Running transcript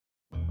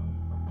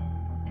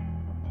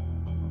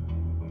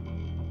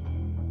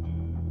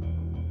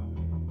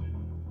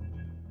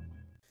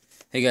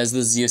Hey guys,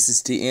 this is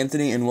USACT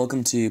Anthony, and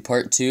welcome to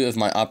part 2 of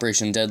my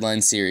Operation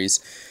Deadline series.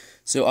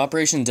 So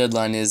Operation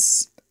Deadline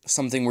is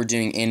something we're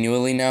doing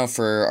annually now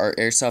for our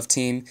Airsoft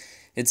team.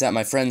 It's at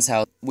my friend's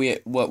house.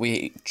 What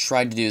we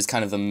tried to do is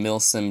kind of a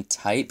milsim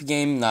type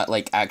game, not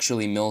like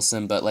actually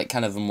milsim, but like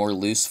kind of a more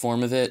loose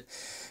form of it,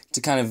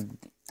 to kind of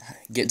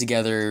get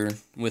together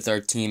with our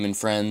team and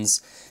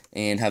friends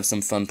and have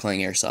some fun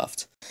playing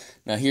Airsoft.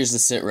 Now here's the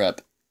sit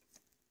rep.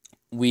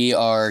 We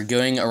are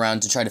going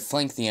around to try to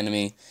flank the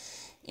enemy,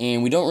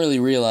 and we don't really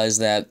realize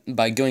that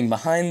by going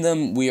behind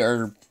them, we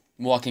are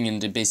walking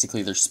into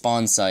basically their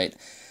spawn site.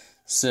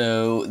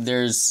 So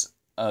there's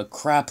a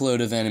crap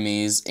load of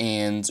enemies,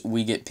 and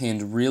we get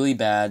pinned really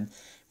bad.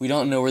 We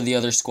don't know where the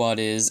other squad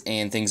is,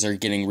 and things are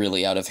getting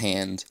really out of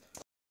hand.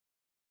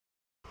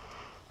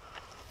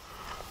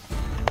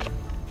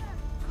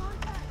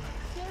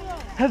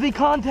 Heavy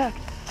contact!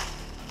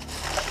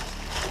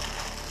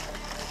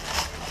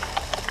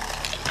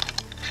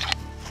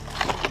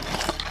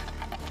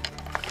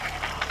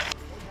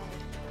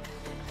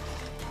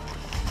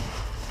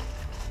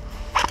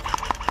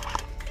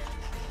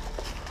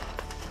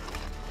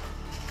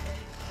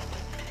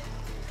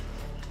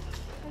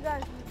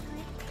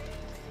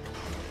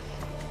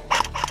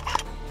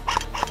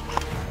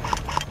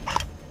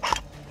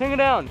 Hang it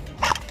down.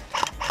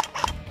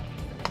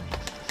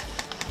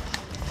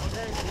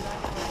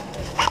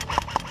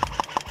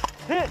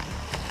 Hit.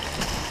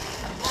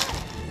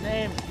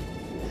 Name.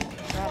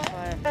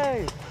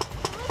 Hey.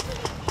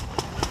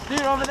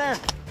 Dude, over there.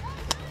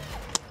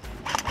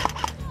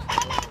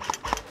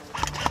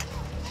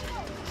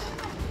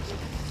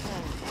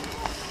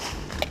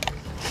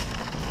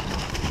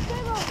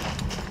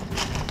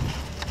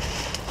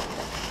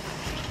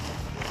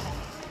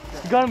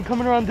 You got him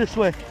coming around this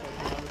way.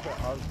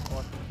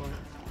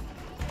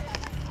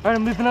 Alright,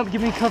 I'm moving up,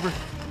 give me cover.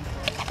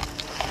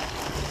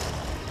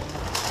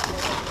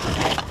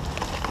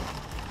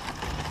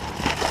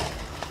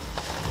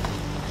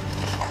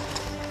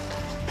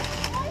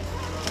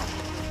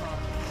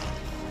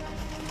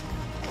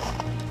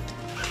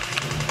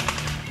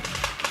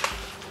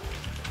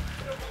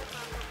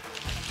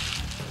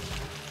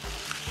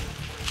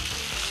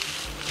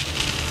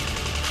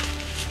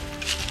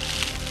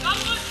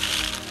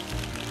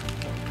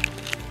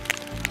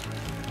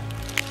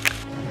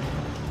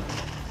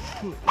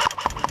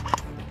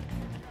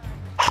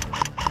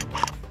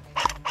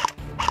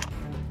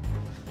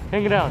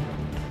 Hang it down.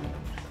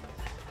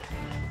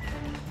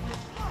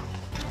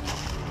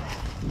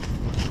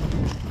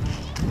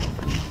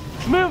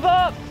 Move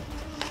up!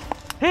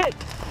 Hit!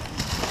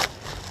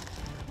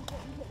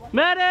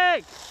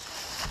 Medic!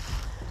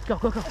 Go,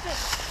 go, go. Okay,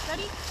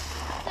 ready,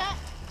 set,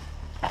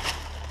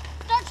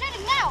 start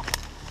shooting now!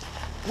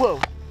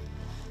 Whoa.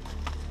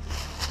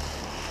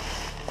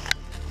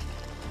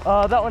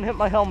 That one hit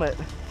my helmet.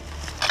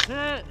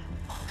 Hit!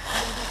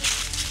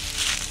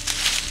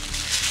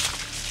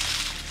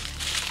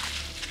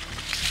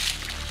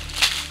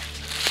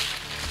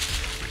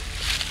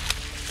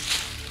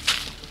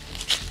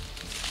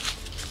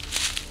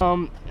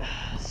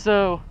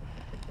 So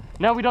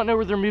now we don't know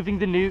where they're moving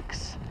the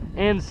nukes,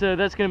 and so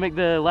that's going to make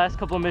the last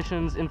couple of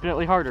missions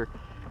infinitely harder.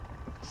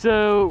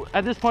 So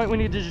at this point we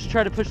need to just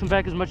try to push them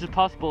back as much as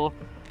possible,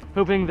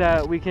 hoping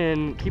that we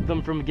can keep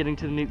them from getting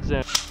to the nuke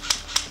zone.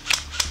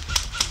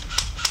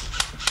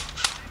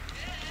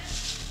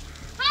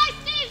 Hi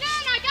Steven,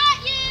 I got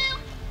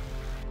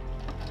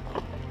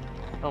you!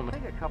 Oh man. I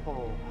think a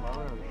couple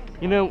others.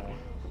 You know,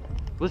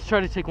 let's try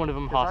to take one of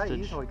them I hostage.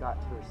 usually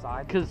got to their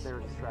side Because they were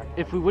distracted.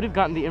 if we would have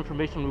gotten the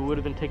information, we would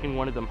have been taking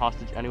one of them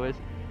hostage anyways.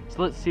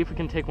 So let's see if we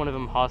can take one of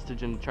them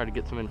hostage and try to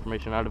get some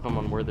information out of them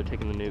on where they're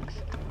taking the nukes.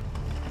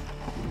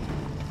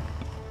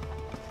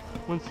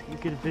 Once you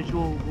get a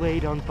visual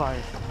laid on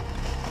fire.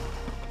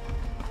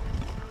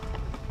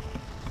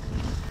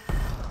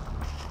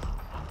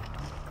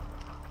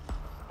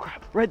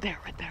 Crap, right there,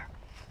 right there.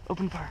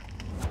 Open fire.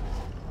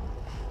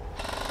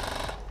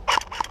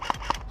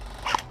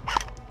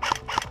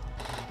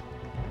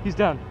 He's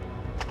down.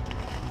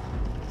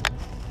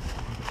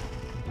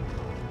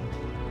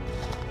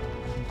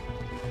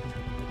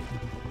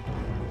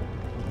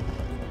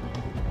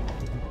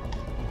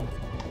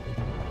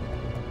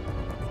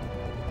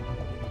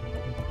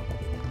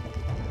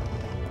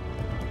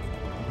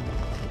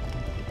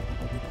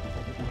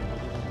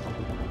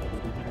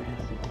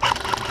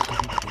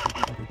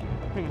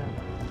 Hang on.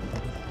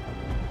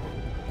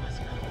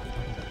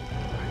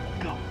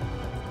 Go.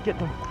 Get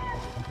them.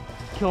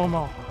 Kill them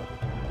all.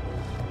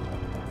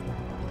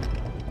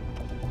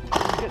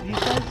 Get these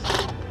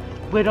guys.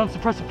 Lay down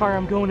suppressive fire,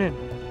 I'm going in.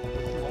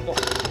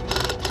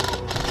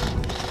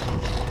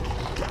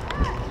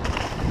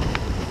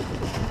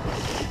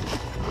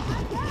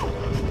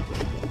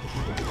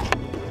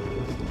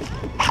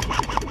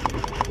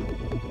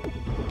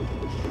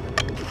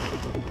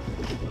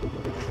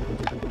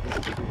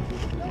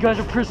 You guys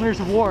are prisoners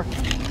of war.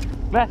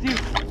 Matthew,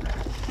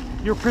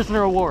 you're a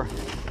prisoner of war.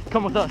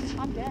 Come with us.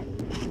 I'm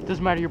dead.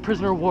 Doesn't matter, you're a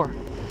prisoner of war.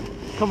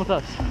 Come with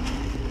us.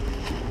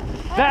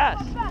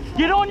 Fast!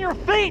 Get on your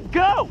feet,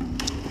 go!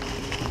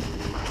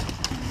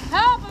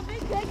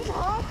 taken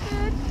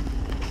hostage.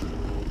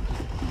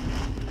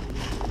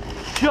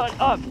 Shut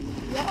up.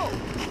 Yo.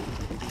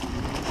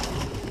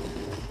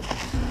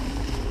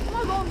 I'm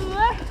not going through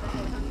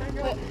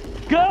there. Wait.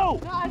 Go.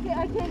 No, I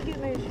can't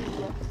get my shoes,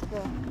 bro.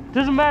 Go.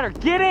 Doesn't matter.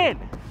 Get in.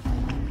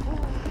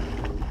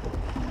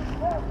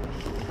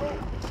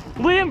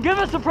 Liam, give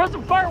us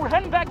suppressive fire. We're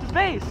heading back to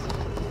base.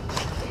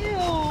 Ew.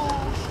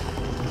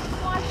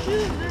 My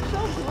shoes, they're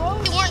so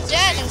gross. They weren't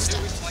dead and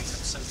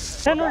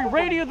stuff. Henry,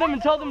 radio them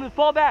and tell them to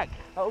fall back.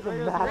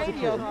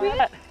 Radio.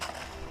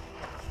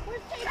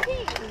 Where's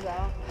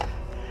KP?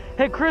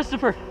 Hey,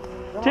 Christopher,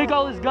 take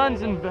all his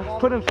guns and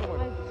put them somewhere.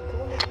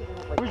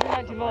 Where's your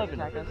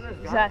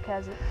 1911? Zach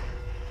has it.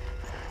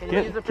 Can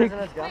you use the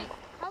prisoner's gun?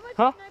 How much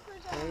Huh?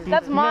 snipers are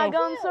That's my no.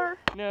 gun, sir.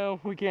 No,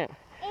 we can't.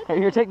 All right,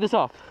 here, take this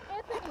off.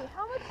 Anthony,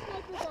 how much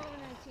snipers are on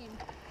our team?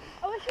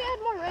 I wish we had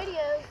more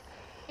radios.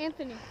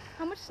 Anthony,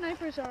 how much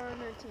snipers are on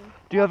our team?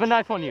 Do you have a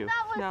knife on you?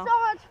 That was No. so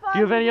much fun. Do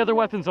you have any other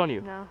weapons on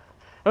you? No.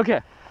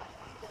 Okay.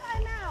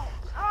 I'm out.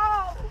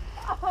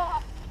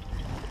 Oh.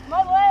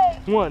 My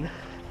leg. 1,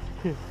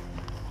 2,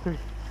 3.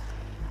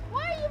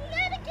 Why are you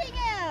medicing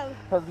him?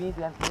 Because we need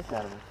the ammunition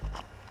out of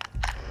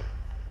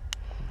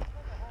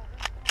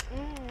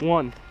it.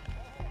 1,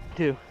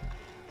 2,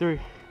 3,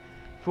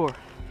 4,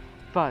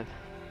 5,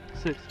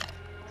 6,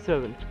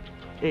 7,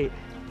 8,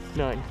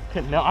 9,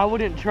 10. Now I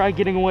wouldn't try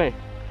getting away.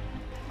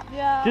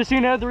 Yeah. Just so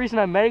you know, the reason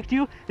I mediced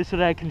you is so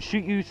that I can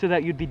shoot you so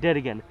that you'd be dead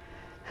again.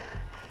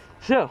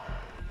 So,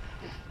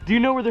 do you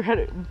know where they're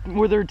headed,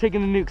 where they're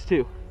taking the nukes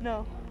to?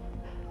 No.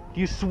 Do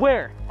you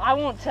swear? I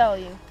won't tell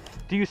you.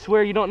 Do you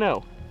swear you don't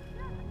know?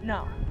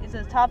 No. It's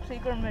a top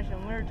secret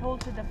mission. We're told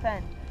to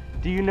defend.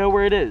 Do you know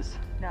where it is?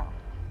 No.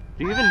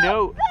 Do you even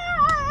know?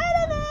 There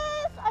are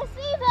enemies! I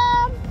see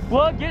them!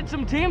 Well, get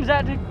some teams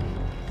out to...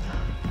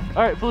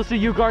 All right, Felicity,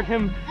 you guard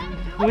him.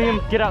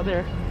 Liam, get out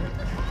there.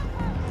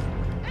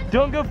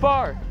 Don't go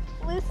far.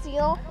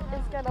 Lucille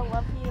is gonna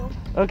love you.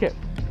 Okay.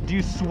 Do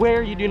you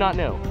swear you do not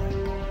know?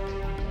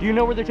 Do you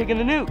know where they're taking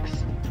the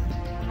nukes?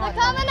 They're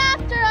coming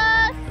after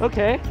us!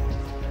 Okay.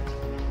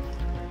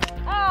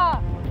 Ah!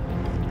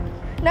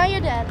 Now you're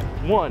dead.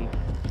 1,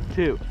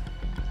 2,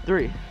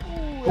 3,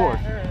 4,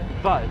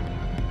 5,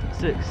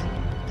 6,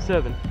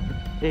 7,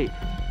 8,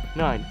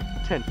 9,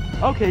 10.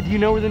 Okay, do you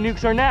know where the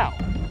nukes are now?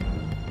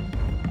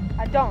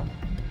 I don't.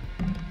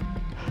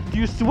 Do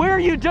you swear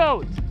you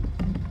don't?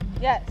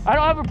 Yes. I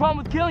don't have a problem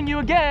with killing you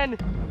again.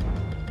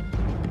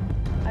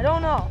 I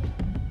don't know.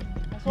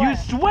 You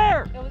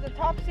swear? It was a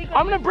top secret.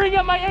 I'm gonna bring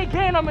up my AK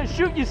and I'm gonna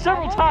shoot you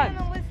several times.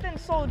 I'm an enlisted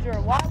soldier.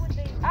 Why would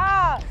they?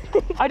 Ah!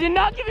 I did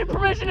not give you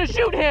permission to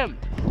shoot him.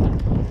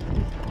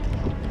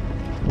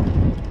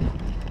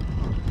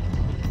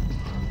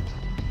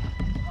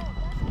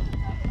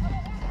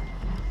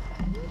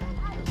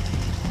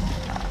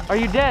 Are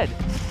you dead?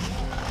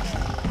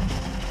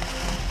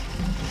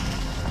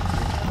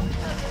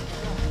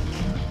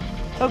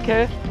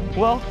 Okay,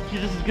 well,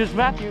 you're just as good as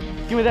Matthew.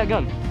 Give me that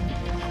gun.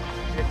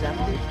 It's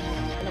empty.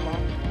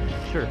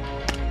 Sure.